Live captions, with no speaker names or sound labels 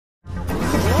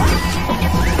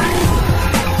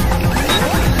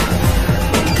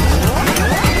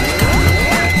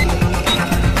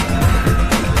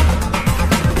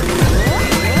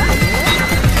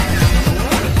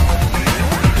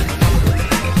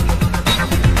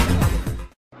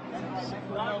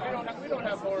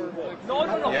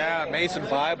Freemason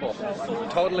Bible.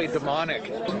 Totally demonic.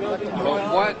 But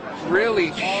what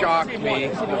really shocked me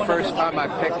the first time I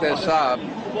picked this up,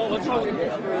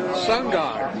 sun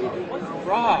god,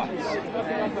 Ra,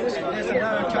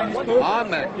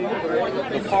 Amen,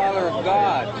 the Father of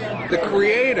God, the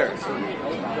Creator,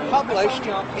 published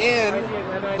in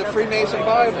the Freemason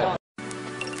Bible.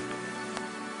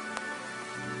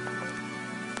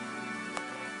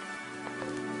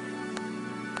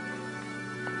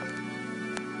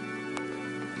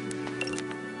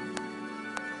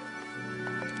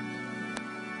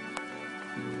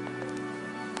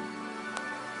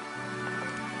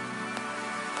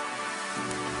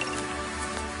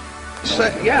 So,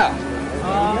 yeah,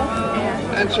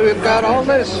 and so we've got all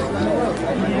this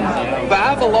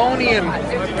Babylonian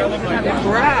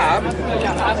crap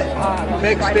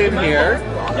mixed in here,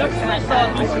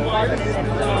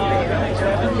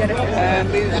 and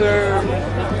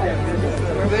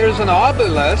there's an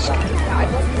obelisk.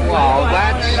 Well,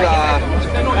 that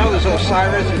was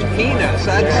Osiris's penis.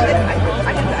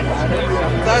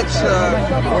 That's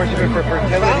worship for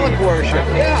fertility. Phallic worship,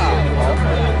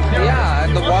 yeah,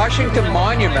 and the Washington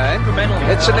Monument,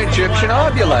 it's an Egyptian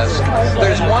obelisk.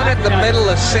 There's one at the middle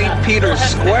of St. Peter's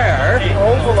Square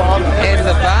in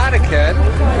the Vatican.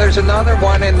 There's another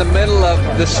one in the middle of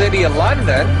the city of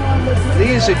London.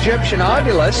 These Egyptian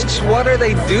obelisks, what are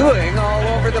they doing all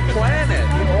over the planet?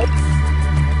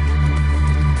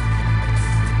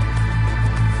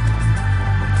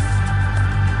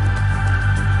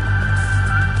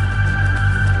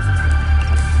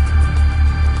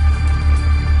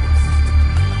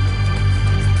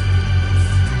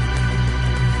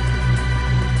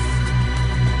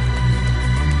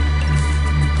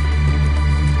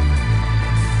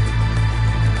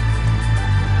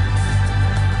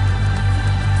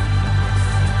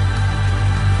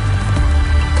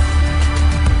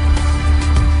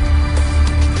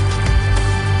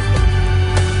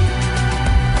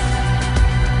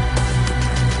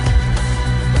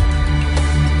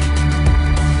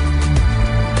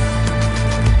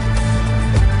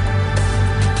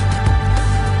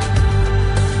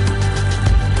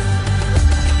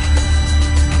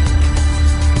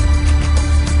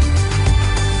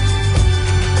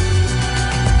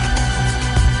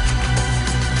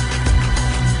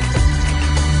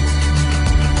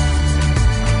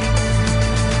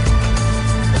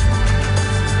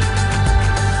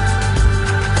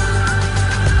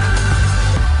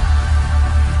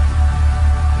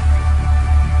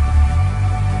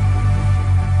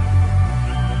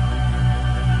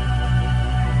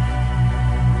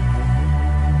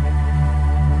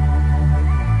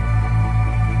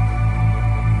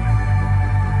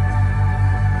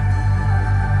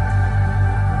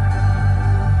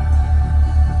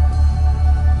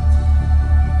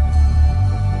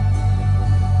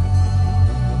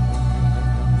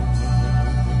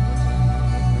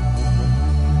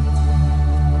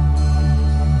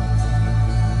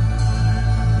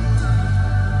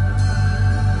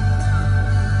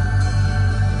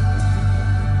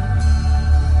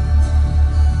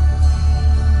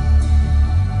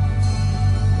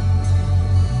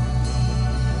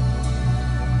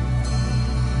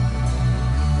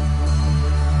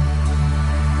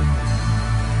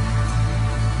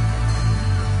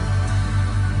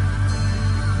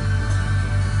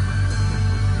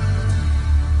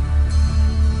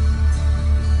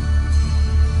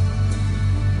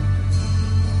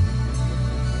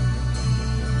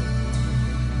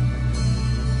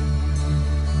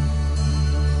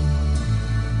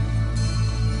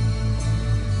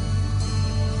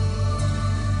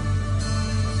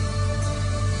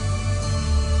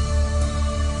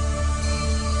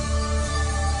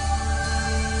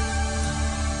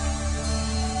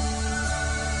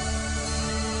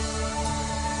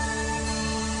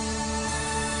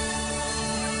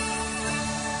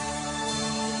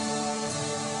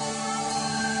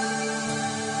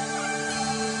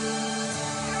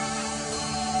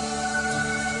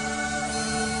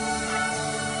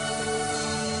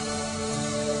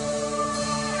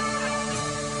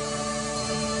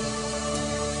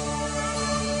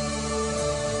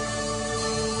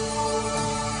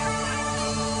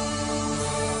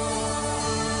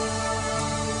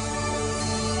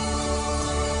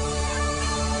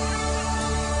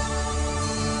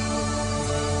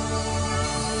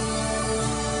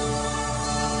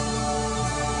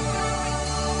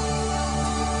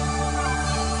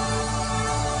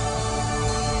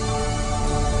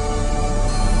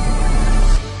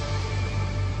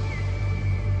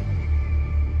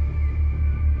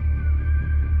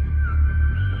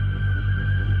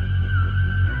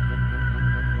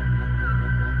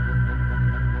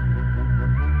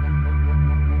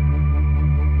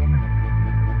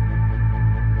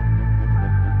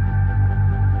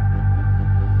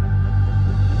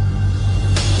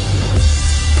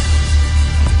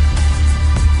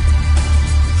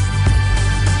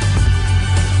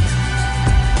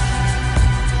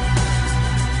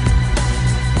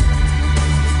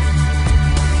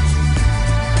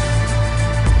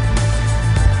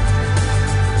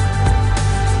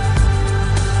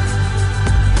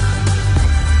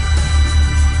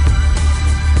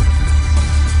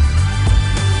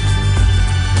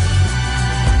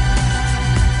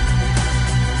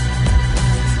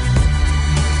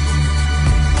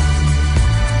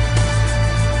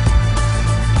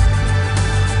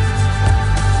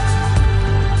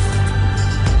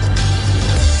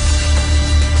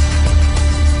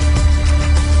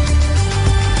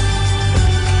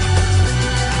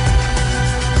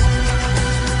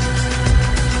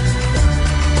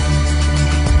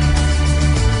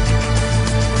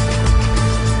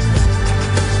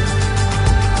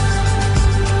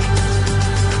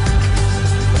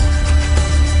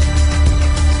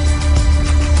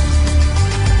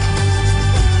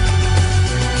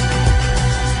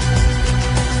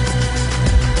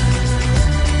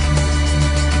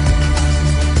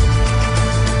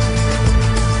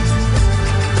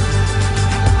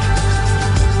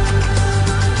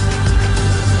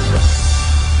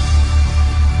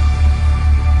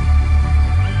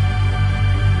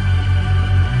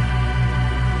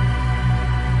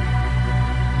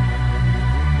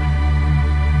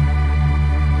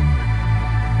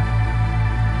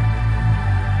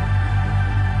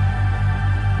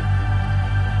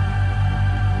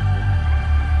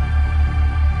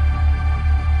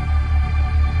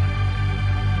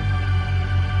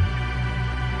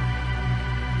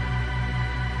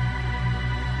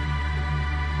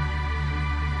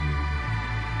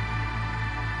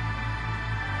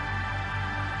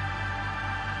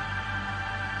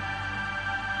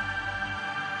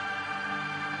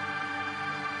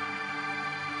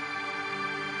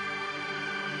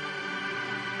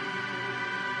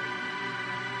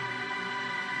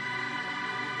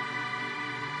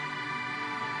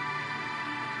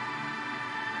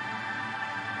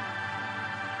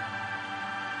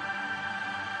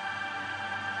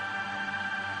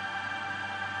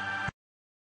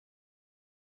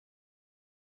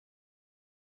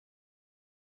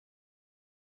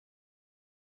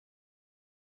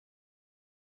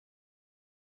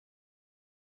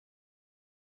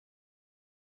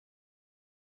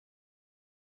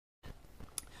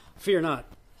 Fear not.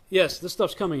 Yes, this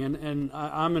stuff's coming, and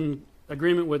I'm in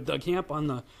agreement with Doug Camp on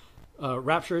the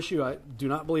rapture issue. I do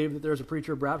not believe that there's a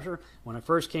preacher of rapture. When I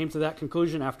first came to that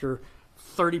conclusion after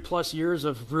 30 plus years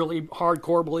of really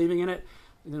hardcore believing in it,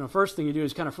 first thing you do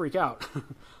is kind of freak out.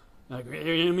 Like,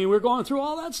 I mean, we're going through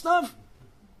all that stuff?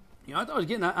 I thought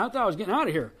I was getting out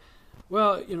of here.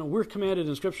 Well, we're commanded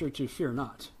in Scripture to fear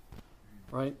not,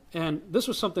 right? And this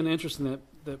was something interesting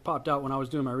that popped out when I was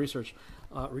doing my research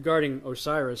regarding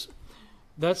Osiris.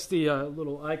 That's the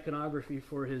little iconography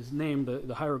for his name,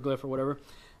 the hieroglyph or whatever.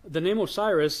 The name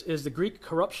Osiris is the Greek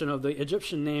corruption of the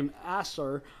Egyptian name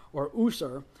Asur or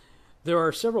Usur. There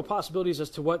are several possibilities as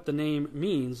to what the name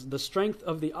means. The strength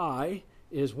of the eye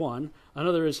is one.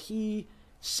 Another is he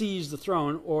sees the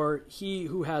throne, or he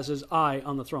who has his eye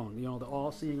on the throne. The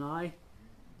all-seeing eye.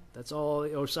 That's all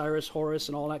Osiris, Horus,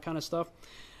 and all that kind of stuff.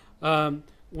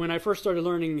 When I first started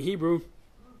learning Hebrew,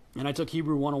 and I took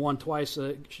Hebrew 101 twice,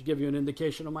 it should give you an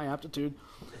indication of my aptitude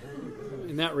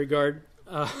in that regard.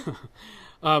 But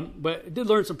I did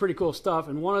learn some pretty cool stuff,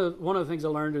 and one of the things I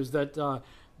learned is that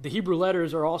the Hebrew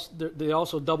letters are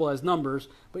also double as numbers,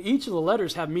 but each of the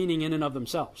letters have meaning in and of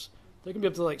themselves. There can be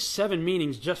up to like 7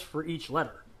 meanings just for each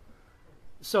letter.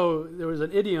 So there was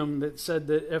an idiom that said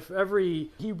that if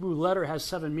every Hebrew letter has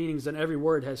 7 meanings, then every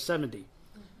word has 70.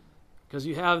 Because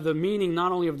you have the meaning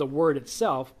not only of the word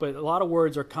itself, but a lot of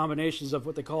words are combinations of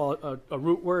what they call a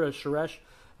root word, a sheresh,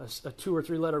 a 2 or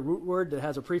 3 letter root word that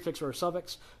has a prefix or a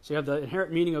suffix. So you have the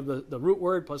inherent meaning of the root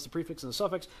word plus the prefix and the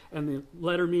suffix, and the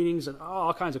letter meanings and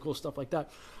all kinds of cool stuff like that.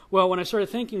 Well, when I started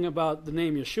thinking about the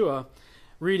name Yeshua,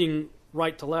 reading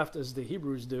right to left as the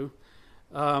Hebrews do,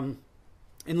 and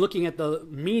looking at the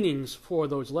meanings for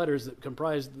those letters that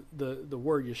comprise the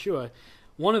word Yeshua,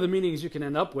 one of the meanings you can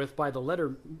end up with by the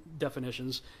letter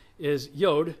definitions is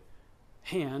Yod,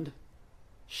 hand,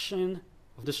 Shin,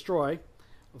 destroy,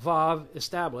 Vav,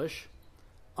 establish,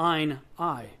 Ein,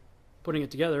 eye. Putting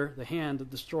it together, the hand that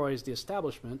destroys the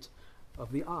establishment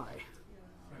of the eye.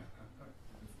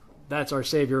 That's our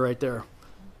Savior right there.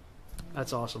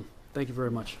 That's awesome. Thank you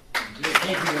very much.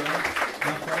 Thank you.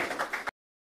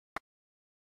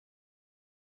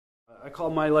 I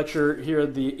call my lecture here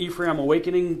the Ephraim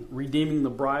Awakening, Redeeming the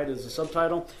Bride is the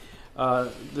subtitle.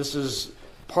 This is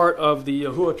part of the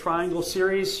Yahuwah Triangle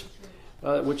series,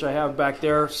 which I have back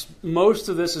there. Most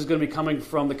of this is going to be coming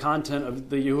from the content of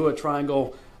the Yahuwah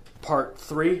Triangle Part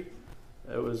 3.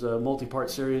 It was a multi-part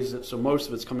series, so most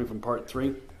of it's coming from Part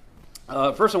 3.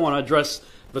 First I want to address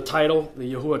the title,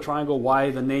 the Yahuwah Triangle, why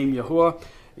the name Yahuwah.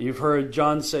 You've heard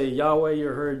John say Yahweh, you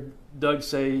heard Doug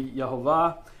say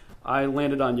Yehovah. I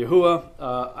landed on Yahuwah.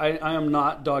 I am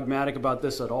not dogmatic about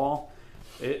this at all.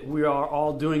 We are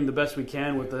all doing the best we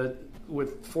can with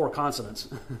 4 consonants.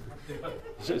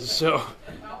 So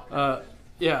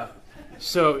your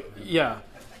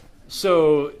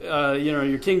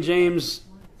King James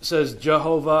says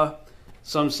Jehovah.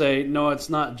 Some say, no,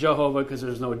 it's not Jehovah because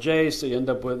there's no J, so you end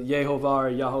up with Yehovah or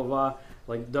Yahovah,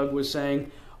 like Doug was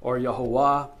saying, or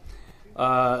Yahuwah.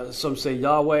 Some say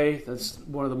Yahweh. That's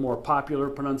one of the more popular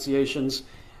pronunciations.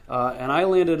 And I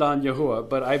landed on Yahuwah,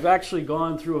 but I've actually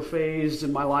gone through a phase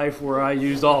in my life where I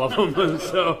used all of them.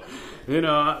 So,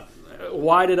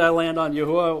 why did I land on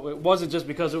Yahuwah? It wasn't just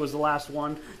because it was the last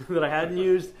one that I hadn't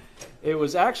used. It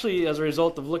was actually as a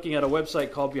result of looking at a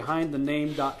website called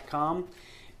BehindTheName.com.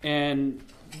 And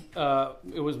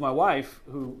it was my wife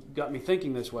who got me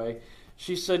thinking this way.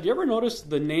 She said, you ever notice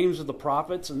the names of the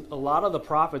prophets? And a lot of the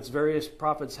prophets, various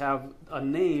prophets, have a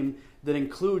name that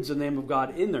includes the name of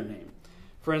God in their name.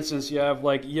 For instance, you have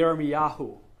like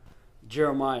Yirmiyahu,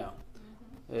 Jeremiah.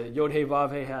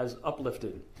 Yod-Heh-Vav-Heh has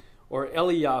uplifted. Or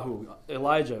Eliyahu,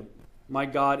 Elijah, my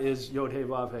God is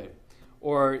Yod-Heh-Vav-Heh.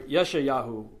 Or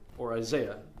Yeshayahu, or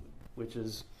Isaiah, which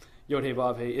is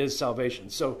Yod-Heh-Vav-Heh, is salvation.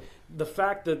 So the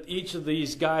fact that each of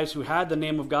these guys who had the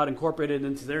name of God incorporated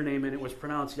into their name and it was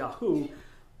pronounced Yahu,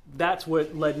 that's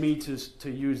what led me to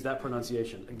use that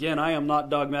pronunciation. Again, I am not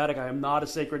dogmatic. I am not a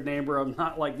sacred namer. I'm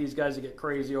not like these guys that get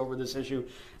crazy over this issue,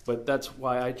 but that's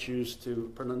why I choose to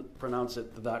pronounce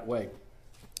it that way.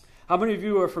 How many of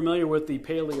you are familiar with the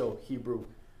Paleo-Hebrew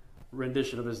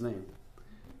rendition of his name?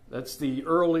 That's the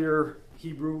earlier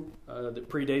Hebrew that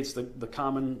predates the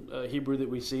common Hebrew that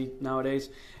we see nowadays.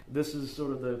 This is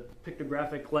sort of the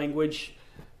pictographic language.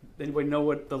 Anybody know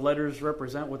what the letters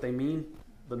represent, what they mean?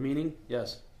 The meaning?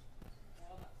 Yes.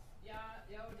 Well, Yod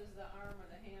is the arm or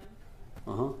the hand.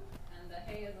 Uh-huh. And the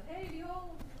Hey is the hey,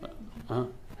 behold. Uh-huh.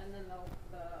 And then the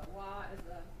Wa is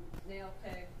the nail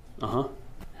peg. Uh-huh.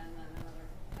 And then another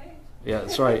hey. Yeah,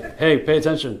 that's right. Hey, pay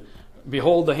attention.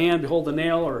 Behold the hand, behold the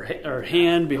nail, or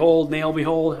hand, behold, nail,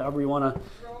 behold, however you want to,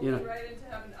 Throw me right into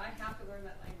heaven. I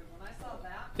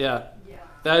Yeah.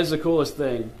 That is the coolest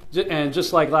thing. And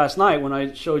just like last night when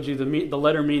I showed you the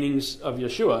letter meanings of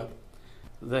Yeshua,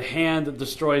 the hand that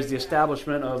destroys the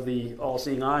establishment of the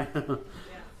all-seeing eye.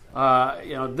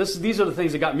 These are the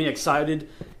things that got me excited.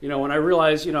 When I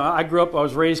realized, I grew up, I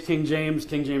was raised King James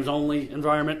only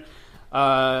environment.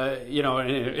 And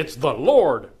it's the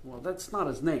Lord. Well, that's not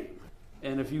his name.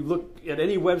 And if you look at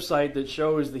any website that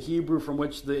shows the Hebrew from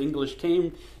which the English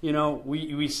came,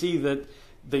 we see that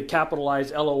the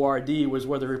capitalized Lord was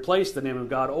where they replaced the name of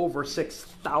God over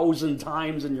 6,000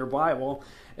 times in your Bible,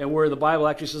 and where the Bible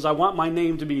actually says, I want my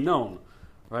name to be known.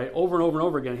 Right? Over and over and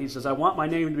over again, he says, I want my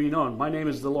name to be known. My name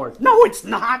is the Lord. No, it's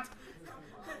not!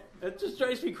 It just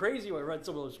drives me crazy when I read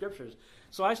some of those scriptures.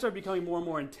 So I started becoming more and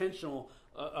more intentional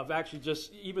of actually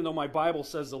just, even though my Bible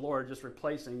says the Lord, just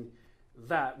replacing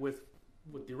that with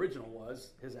what the original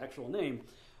was, his actual name.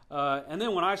 And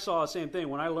then when I saw the same thing,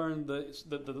 when I learned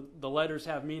the letters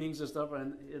have meanings and stuff,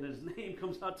 and his name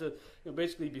comes out to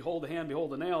basically behold the hand,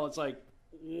 behold the nail, it's like,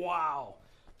 wow.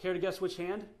 Care to guess which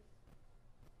hand?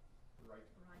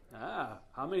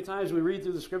 How many times we read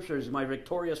through the scriptures, my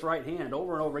victorious right hand,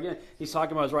 over and over again. He's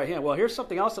talking about his right hand. Well, here's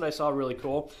something else that I saw really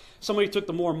cool. Somebody took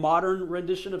the more modern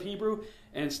rendition of Hebrew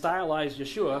and stylized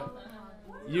Yeshua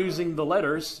using the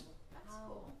letters.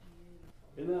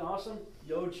 Isn't that awesome?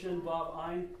 Yod, Shin, Vav,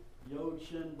 Ein. Yod,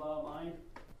 Shin, Vav, Ein.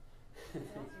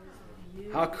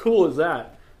 How cool is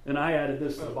that? And I added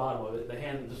this to the bottom of it, the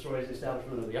hand that destroys the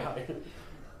establishment of the eye.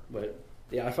 But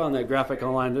yeah, I found that graphic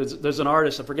online. There's an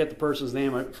artist, I forget the person's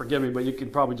name, forgive me, but you can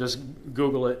probably just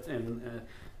Google it and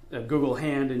Google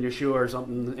hand and Yeshua or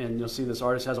something, and you'll see this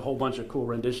artist has a whole bunch of cool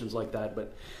renditions like that.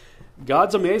 But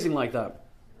God's amazing like that.